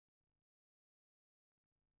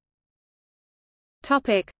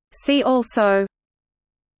See also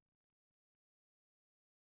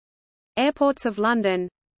Airports of London,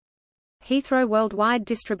 Heathrow Worldwide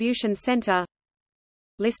Distribution Centre,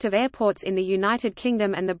 List of airports in the United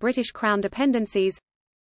Kingdom and the British Crown dependencies.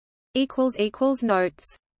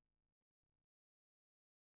 Notes.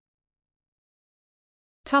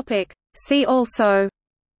 See also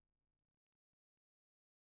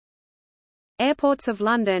Airports of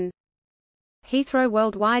London, Heathrow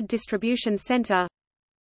Worldwide Distribution Centre,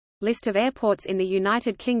 List of airports in the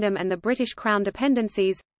United Kingdom and the British Crown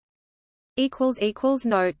dependencies.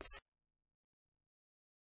 Notes.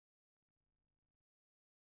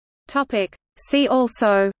 See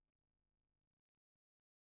also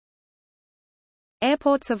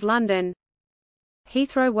Airports of London,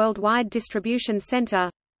 Heathrow Worldwide Distribution Centre,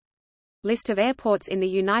 List of airports in the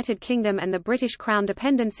United Kingdom and the British Crown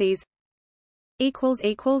dependencies.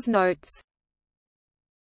 Notes.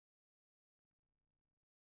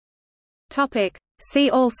 See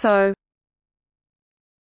also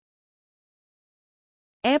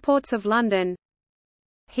Airports of London,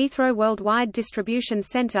 Heathrow Worldwide Distribution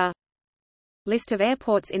Centre, List of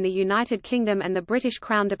airports in the United Kingdom and the British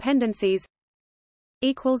Crown dependencies.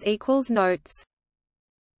 Notes.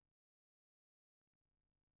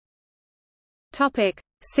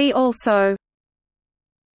 See also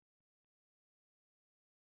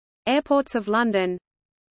Airports of London,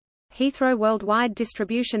 Heathrow Worldwide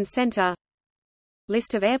Distribution Centre,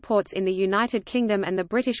 List of airports in the United Kingdom and the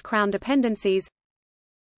British Crown dependencies.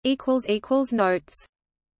 Notes.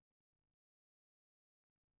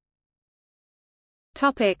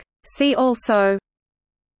 See also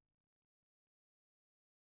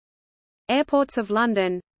Airports of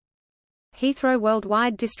London, Heathrow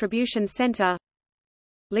Worldwide Distribution Centre,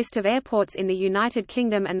 List of airports in the United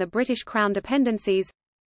Kingdom and the British Crown dependencies.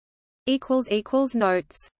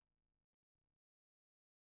 Notes.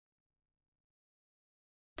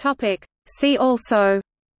 See also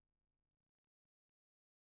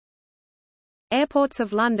Airports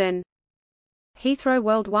of London, Heathrow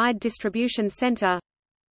Worldwide Distribution Centre,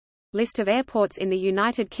 List of airports in the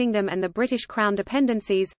United Kingdom and the British Crown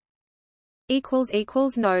dependencies.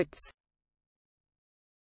 Notes.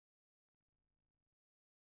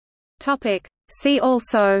 See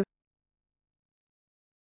also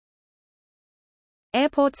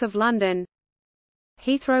Airports of London,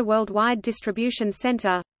 Heathrow Worldwide Distribution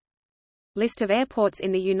Centre, List of airports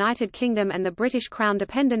in the United Kingdom and the British Crown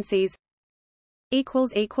dependencies.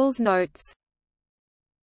 Notes.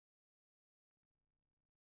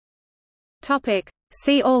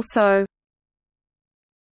 See also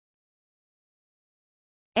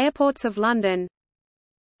Airports of London,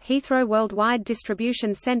 Heathrow Worldwide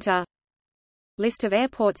Distribution Centre, List of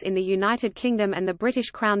airports in the United Kingdom and the British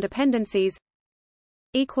Crown dependencies.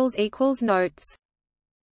 Notes.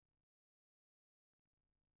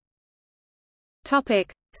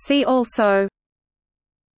 See also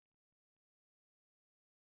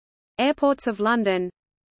Airports of London,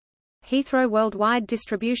 Heathrow Worldwide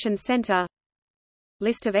Distribution Centre,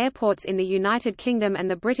 List of airports in the United Kingdom and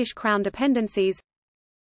the British Crown dependencies.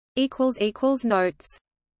 Notes.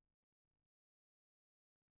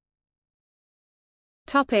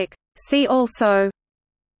 See also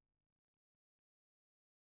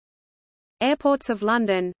Airports of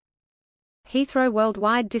London, Heathrow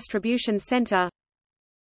Worldwide Distribution Centre,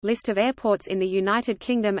 List of airports in the United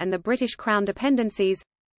Kingdom and the British Crown dependencies.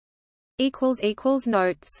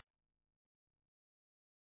 Notes.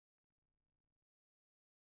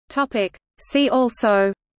 See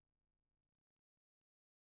also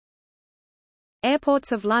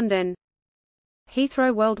Airports of London,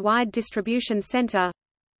 Heathrow Worldwide Distribution Centre,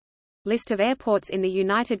 List of airports in the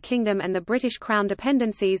United Kingdom and the British Crown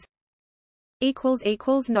dependencies.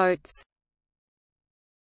 Notes.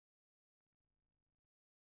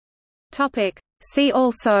 See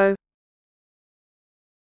also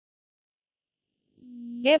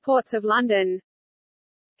Airports of London,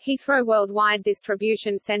 Heathrow Worldwide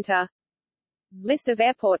Distribution Centre, List of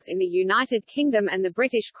airports in the United Kingdom and the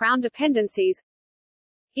British Crown dependencies.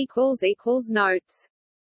 Notes.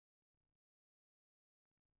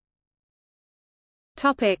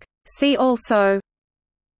 See also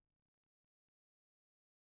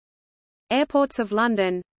Airports of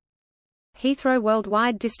London, Heathrow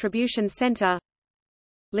Worldwide Distribution Centre,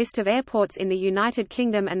 List of airports in the United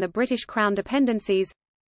Kingdom and the British Crown dependencies.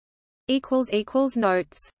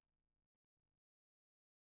 Notes.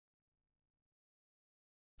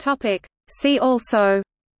 See also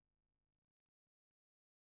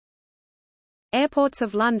Airports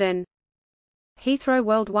of London, Heathrow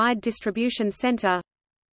Worldwide Distribution Centre,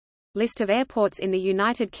 List of airports in the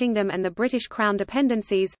United Kingdom and the British Crown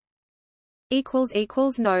dependencies.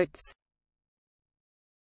 Notes.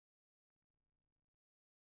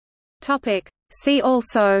 See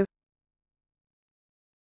also: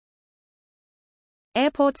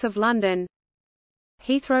 Airports of London,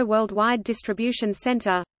 Heathrow Worldwide Distribution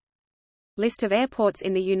Centre, List of airports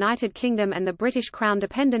in the United Kingdom and the British Crown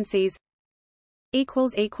dependencies.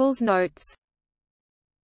 Notes.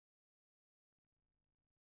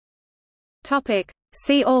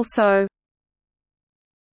 See also: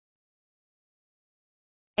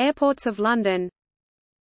 Airports of London,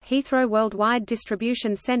 Heathrow Worldwide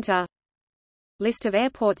Distribution Centre, List of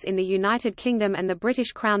airports in the United Kingdom and the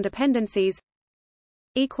British Crown dependencies.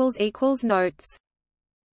 Notes.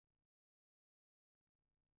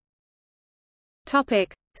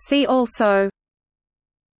 See also: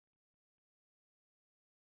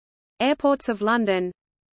 Airports of London,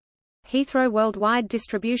 Heathrow Worldwide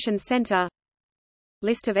Distribution Centre,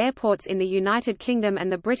 List of airports in the United Kingdom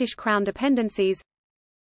and the British Crown dependencies.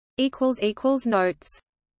 Notes.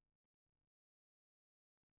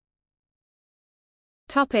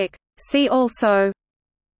 See also: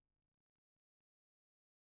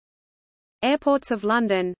 Airports of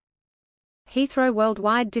London, Heathrow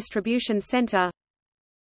Worldwide Distribution Centre,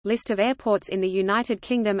 List of airports in the United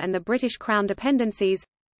Kingdom and the British Crown dependencies.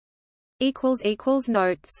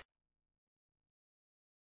 Notes.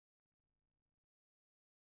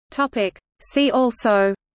 See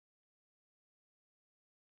also: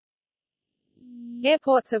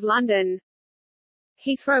 Airports of London,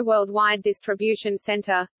 Heathrow Worldwide Distribution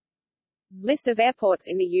Centre, List of airports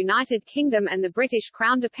in the United Kingdom and the British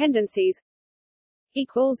Crown dependencies.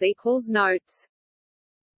 Notes.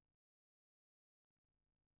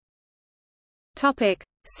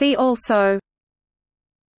 See also: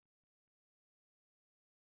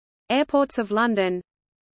 Airports of London,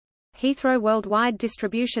 Heathrow Worldwide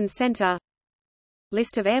Distribution Centre,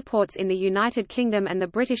 List of airports in the United Kingdom and the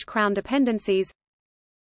British Crown dependencies.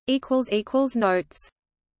 Notes.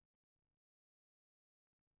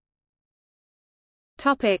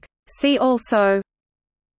 See also: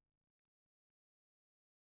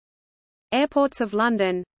 Airports of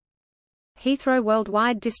London, Heathrow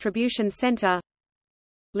Worldwide Distribution Centre,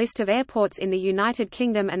 List of airports in the United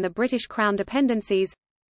Kingdom and the British Crown dependencies.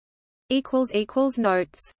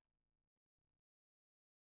 Notes.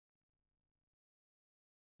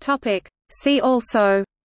 See also: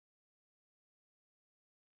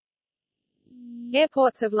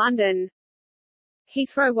 Airports of London,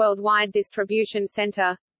 Heathrow Worldwide Distribution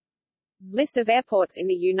Centre, List of airports in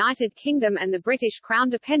the United Kingdom and the British Crown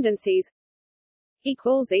dependencies.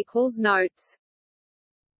 Notes.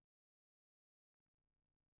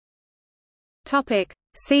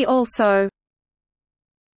 See also: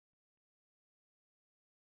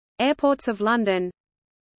 Airports of London,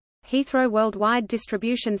 Heathrow Worldwide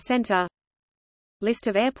Distribution Centre, List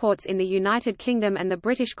of airports in the United Kingdom and the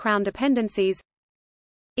British Crown dependencies.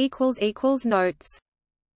 Notes.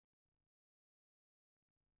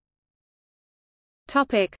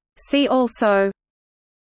 See also: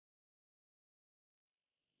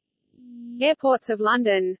 Airports of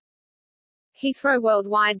London, Heathrow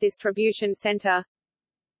Worldwide Distribution Centre,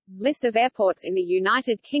 List of airports in the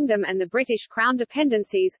United Kingdom and the British Crown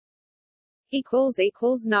dependencies.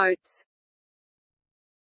 Notes.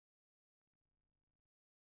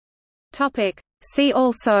 See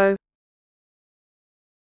also: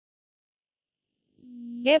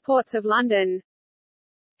 Airports of London,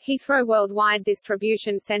 Heathrow Worldwide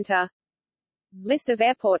Distribution Centre, List of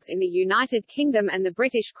airports in the United Kingdom and the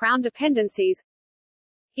British Crown dependencies.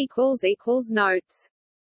 Notes.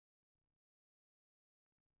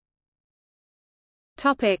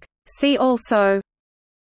 See also: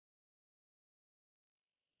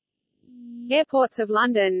 Airports of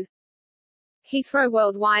London, Heathrow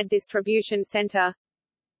Worldwide Distribution Centre,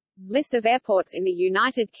 List of airports in the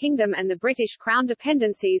United Kingdom and the British Crown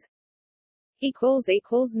dependencies.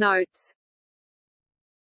 Notes.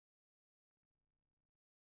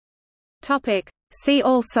 See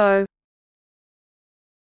also: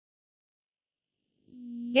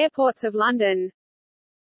 Airports of London,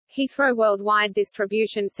 Heathrow Worldwide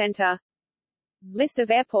Distribution Centre, List of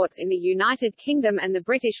airports in the United Kingdom and the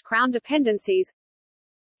British Crown dependencies.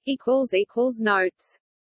 Notes.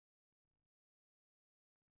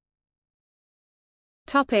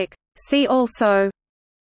 See also: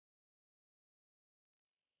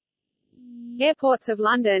 Airports of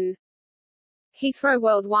London, Heathrow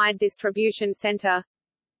Worldwide Distribution Centre,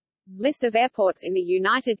 List of airports in the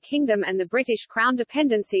United Kingdom and the British Crown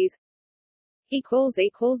dependencies.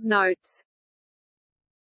 Notes.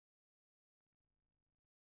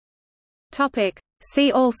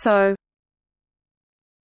 See also: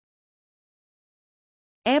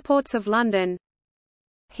 Airports of London,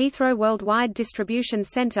 Heathrow Worldwide Distribution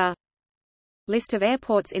Centre, List of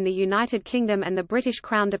airports in the United Kingdom and the British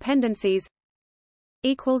Crown dependencies.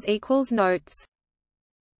 Notes.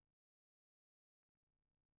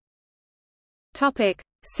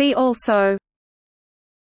 See also: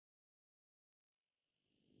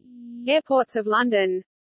 Airports of London,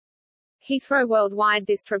 Heathrow Worldwide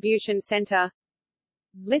Distribution Centre,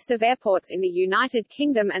 List of airports in the United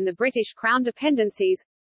Kingdom and the British Crown dependencies.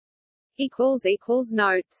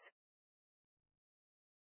 Notes.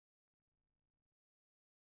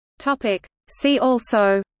 See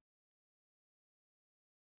also: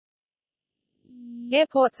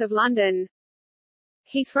 Airports of London,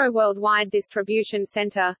 Heathrow Worldwide Distribution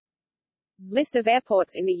Centre, List of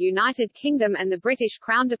airports in the United Kingdom and the British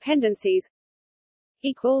Crown dependencies.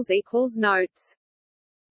 Notes.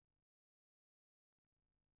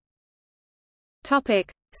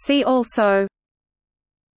 See also: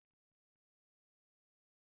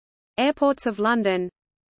 Airports of London,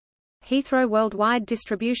 Heathrow Worldwide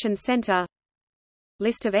Distribution Centre,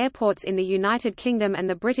 List of airports in the United Kingdom and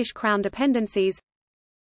the British Crown dependencies.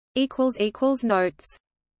 Notes.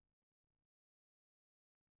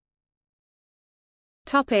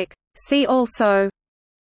 See also: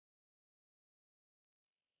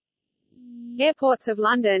 Airports of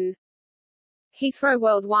London, Heathrow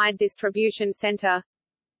Worldwide Distribution Centre,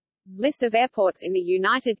 List of airports in the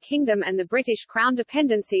United Kingdom and the British Crown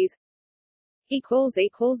dependencies.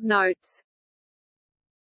 Notes.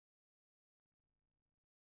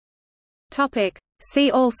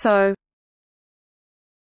 See also: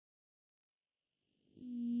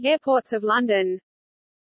 Airports of London,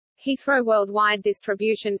 Heathrow Worldwide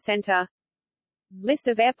Distribution Centre, List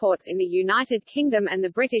of airports in the United Kingdom and the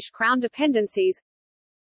British Crown dependencies.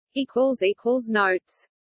 Notes.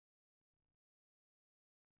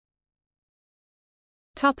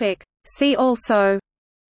 See also: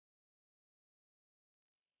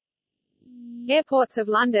 Airports of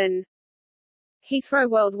London, Heathrow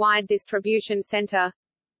Worldwide Distribution Centre,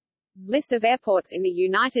 List of airports in the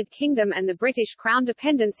United Kingdom and the British Crown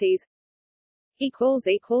dependencies.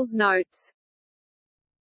 Notes.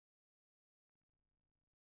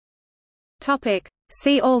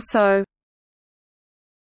 See also: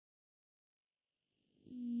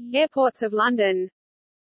 Airports of London,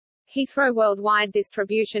 Heathrow Worldwide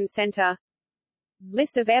Distribution Centre,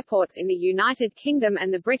 List of airports in the United Kingdom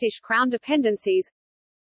and the British Crown dependencies.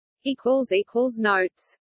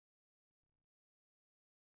 Notes.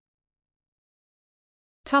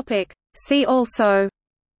 See also: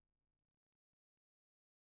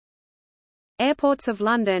 Airports of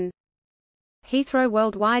London, Heathrow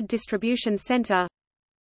Worldwide Distribution Centre,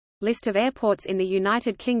 List of airports in the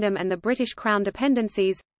United Kingdom and the British Crown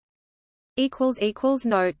dependencies.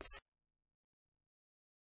 Notes.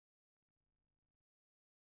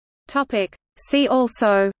 See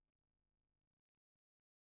also: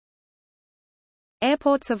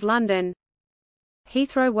 Airports of London,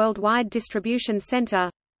 Heathrow Worldwide Distribution Centre,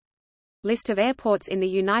 List of airports in the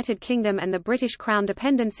United Kingdom and the British Crown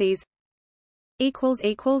dependencies.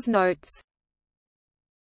 Notes.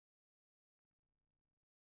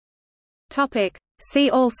 See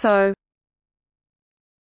also: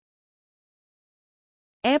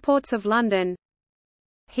 Airports of London,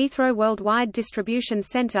 Heathrow Worldwide Distribution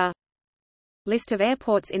Centre, List of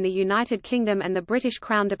airports in the United Kingdom and the British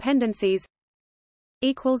Crown dependencies.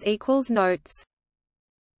 Notes.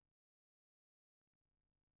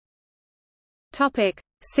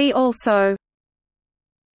 See also: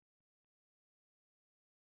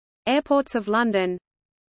 Airports of London,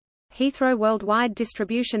 Heathrow Worldwide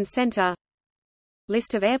Distribution Centre,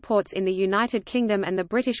 List of airports in the United Kingdom and the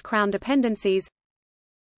British Crown dependencies.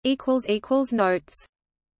 Notes.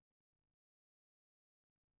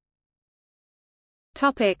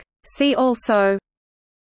 See also: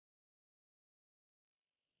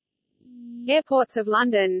 Airports of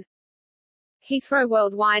London, Heathrow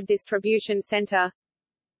Worldwide Distribution Centre,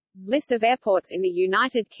 List of airports in the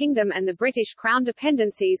United Kingdom and the British Crown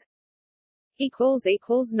dependencies.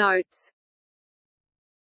 Notes.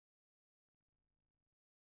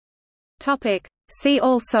 See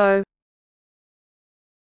also: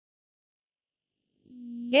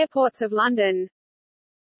 Airports of London,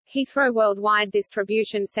 Heathrow Worldwide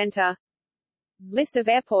Distribution Centre, List of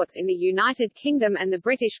airports in the United Kingdom and the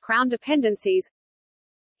British Crown dependencies.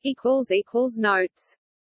 Notes.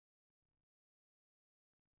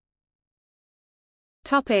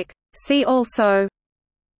 See also: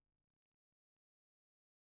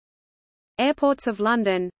 Airports of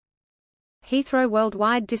London, Heathrow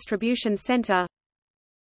Worldwide Distribution Centre.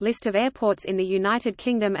 List of airports in the United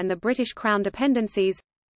Kingdom and the British Crown dependencies.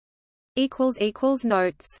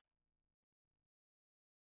 Notes.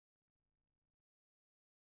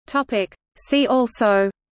 See also: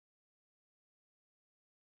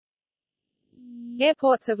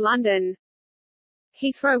 Airports of London,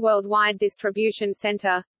 Heathrow Worldwide Distribution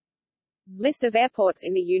Centre, List of airports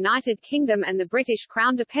in the United Kingdom and the British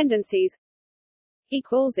Crown dependencies.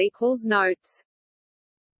 Notes.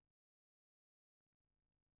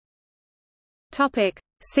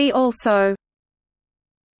 See also: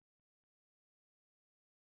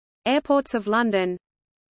 Airports of London,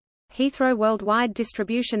 Heathrow Worldwide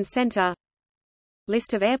Distribution Centre,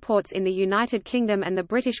 List of airports in the United Kingdom and the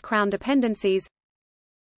British Crown dependencies.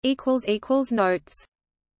 Notes.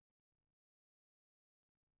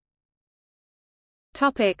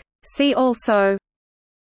 See also: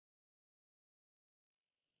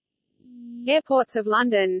 Airports of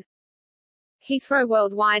London, Heathrow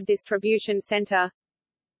Worldwide Distribution Centre,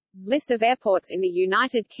 List of airports in the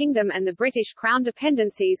United Kingdom and the British Crown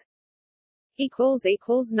dependencies.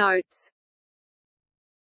 Notes.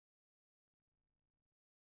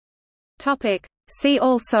 See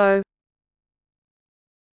also: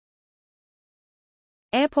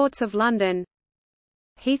 Airports of London,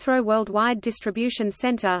 Heathrow Worldwide Distribution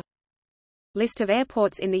Centre, List of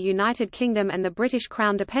airports in the United Kingdom and the British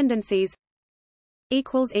Crown dependencies.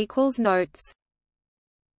 Notes.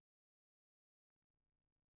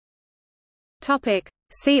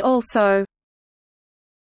 See also: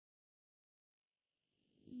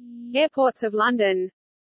 Airports of London,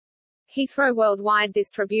 Heathrow Worldwide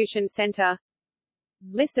Distribution Centre,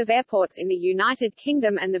 List of airports in the United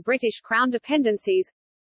Kingdom and the British Crown dependencies.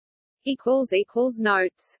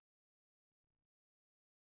 Notes.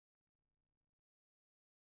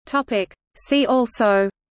 See also: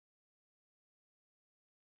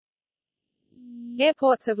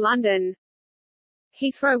 Airports of London,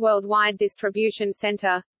 Heathrow Worldwide Distribution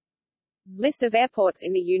Centre, List of airports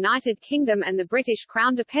in the United Kingdom and the British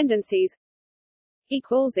Crown dependencies.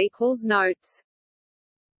 Notes.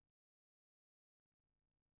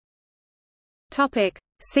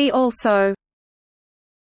 See also: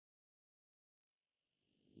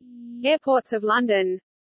 Airports of London,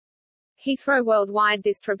 Heathrow Worldwide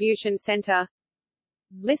Distribution Centre,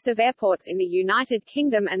 List of airports in the United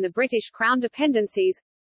Kingdom and the British Crown dependencies.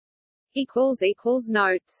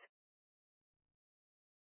 Notes.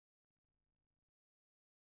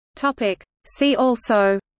 See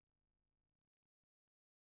also: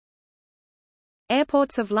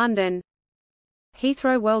 Airports of London,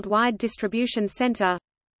 Heathrow Worldwide Distribution Centre,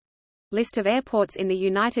 List of airports in the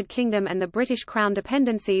United Kingdom and the British Crown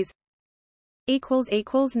dependencies.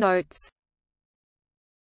 Notes.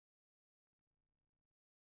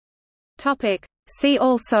 See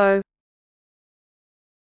also: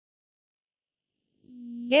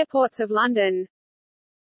 Airports of London,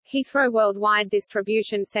 Heathrow Worldwide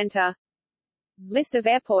Distribution Centre, List of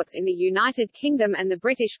airports in the United Kingdom and the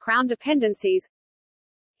British Crown dependencies.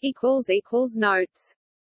 Notes.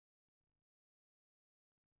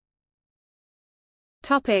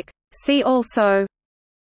 See also: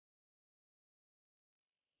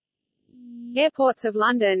 Airports of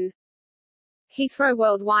London, Heathrow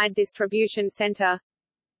Worldwide Distribution Centre,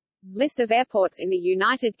 List of airports in the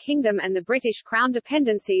United Kingdom and the British Crown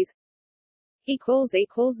dependencies.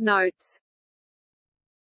 Notes.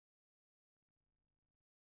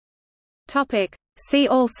 See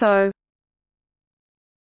also: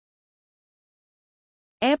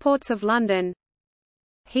 Airports of London,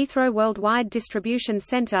 Heathrow Worldwide Distribution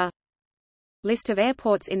Centre, List of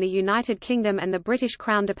airports in the United Kingdom and the British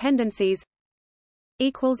Crown dependencies.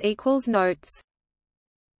 Notes.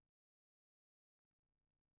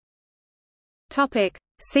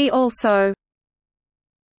 See also: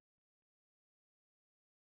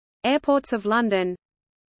 Airports of London,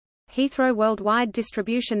 Heathrow Worldwide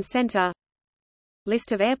Distribution Centre,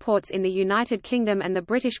 List of airports in the United Kingdom and the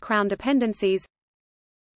British Crown dependencies.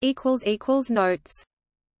 Notes.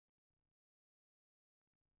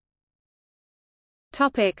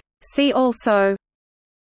 See also: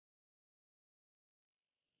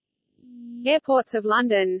 Airports of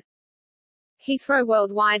London, Heathrow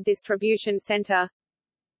Worldwide Distribution Centre,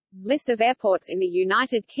 List of airports in the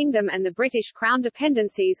United Kingdom and the British Crown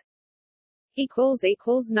dependencies.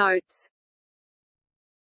 Notes.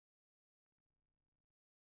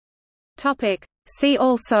 See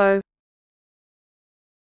also: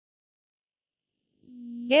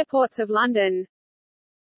 Airports of London,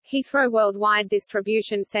 Heathrow Worldwide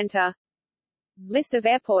Distribution Centre, List of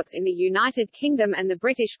airports in the United Kingdom and the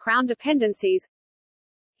British Crown dependencies.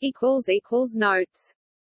 Notes.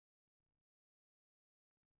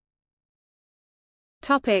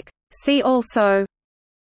 Topic. See also: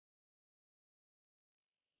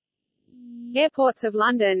 Airports of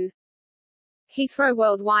London, Heathrow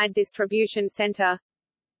Worldwide Distribution Centre,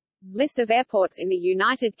 List of airports in the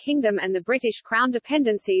United Kingdom and the British Crown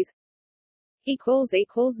dependencies.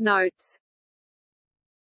 Notes.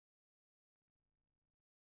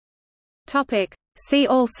 Topic. See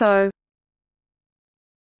also: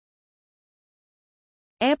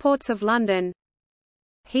 Airports of London,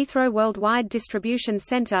 Heathrow Worldwide Distribution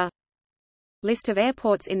Centre, List of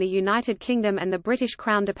airports in the United Kingdom and the British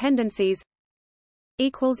Crown dependencies.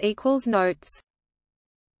 Notes.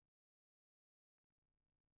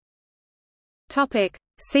 Topic.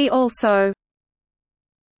 See also: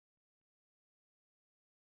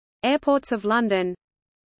 Airports of London,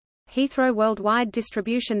 Heathrow Worldwide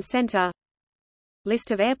Distribution Centre,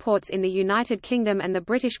 List of airports in the United Kingdom and the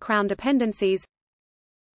British Crown dependencies.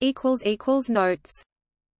 Notes.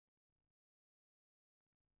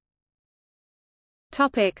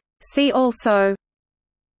 Topic. See also: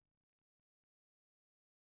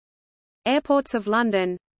 Airports of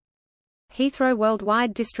London, Heathrow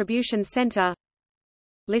Worldwide Distribution Centre,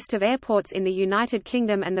 List of airports in the United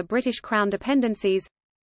Kingdom and the British Crown dependencies.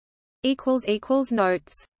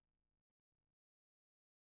 Notes.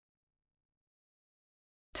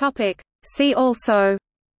 Topic. See also: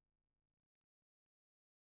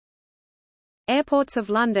 Airports of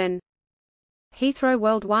London, Heathrow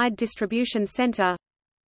Worldwide Distribution Centre,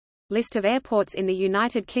 List of airports in the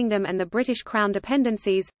United Kingdom and the British Crown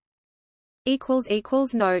dependencies.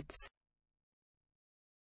 Notes.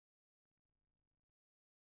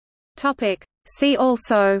 Topic. See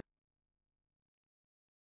also: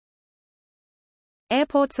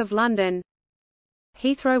 Airports of London,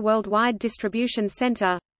 Heathrow Worldwide Distribution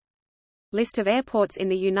Centre, List of airports in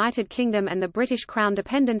the United Kingdom and the British Crown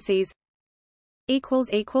dependencies.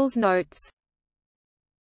 Notes.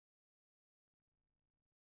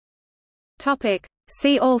 Topic.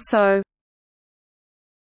 See also: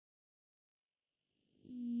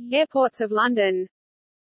 Airports of London,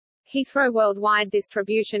 Heathrow Worldwide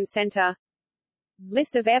Distribution Centre,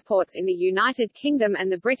 List of airports in the United Kingdom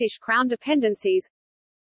and the British Crown dependencies.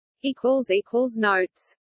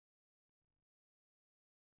 Notes.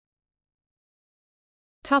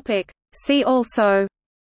 Topic. See also: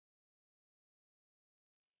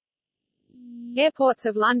 Airports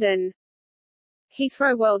of London,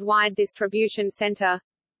 Heathrow Worldwide Distribution Centre,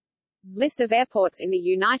 List of airports in the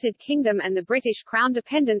United Kingdom and the British Crown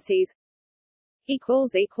dependencies.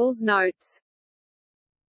 Notes.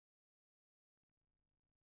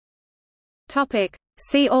 Topic.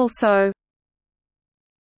 See also: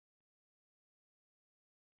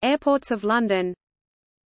 Airports of London,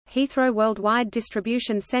 Heathrow Worldwide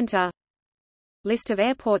Distribution Centre, List of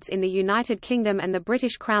airports in the United Kingdom and the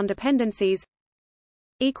British Crown dependencies.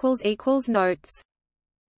 Notes.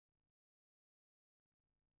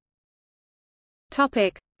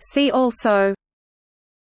 Topic. See also: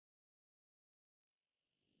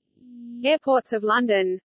 Airports of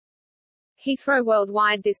London, Heathrow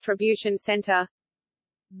Worldwide Distribution Centre,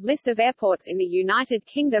 List of airports in the United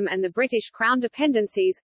Kingdom and the British Crown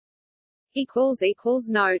dependencies.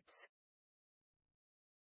 Notes.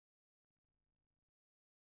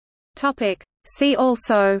 Topic. See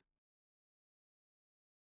also: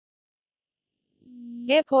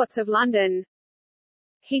 Airports of London,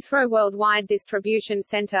 Heathrow Worldwide Distribution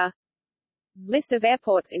Centre, List of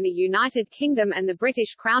airports in the United Kingdom and the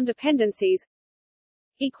British Crown dependencies.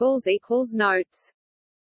 Notes.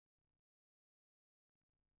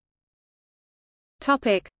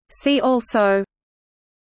 Topic. See also: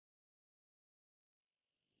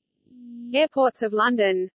 Airports of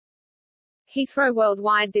London, Heathrow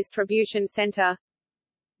Worldwide Distribution Centre,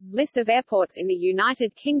 List of airports in the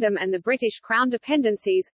United Kingdom and the British Crown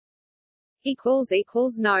dependencies.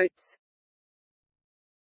 Notes.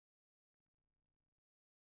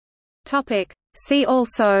 Topic. See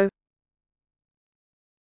also: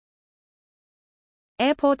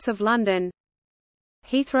 Airports of London,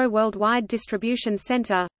 Heathrow Worldwide Distribution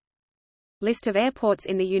Centre, List of airports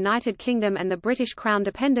in the United Kingdom and the British Crown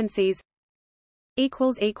dependencies.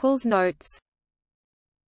 Notes.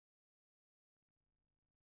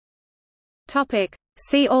 Topic.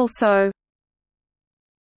 See also: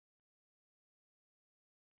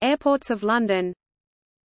 Airports of London,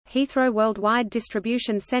 Heathrow Worldwide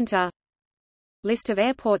Distribution Centre, List of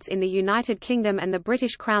airports in the United Kingdom and the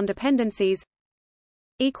British Crown dependencies.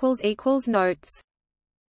 Notes.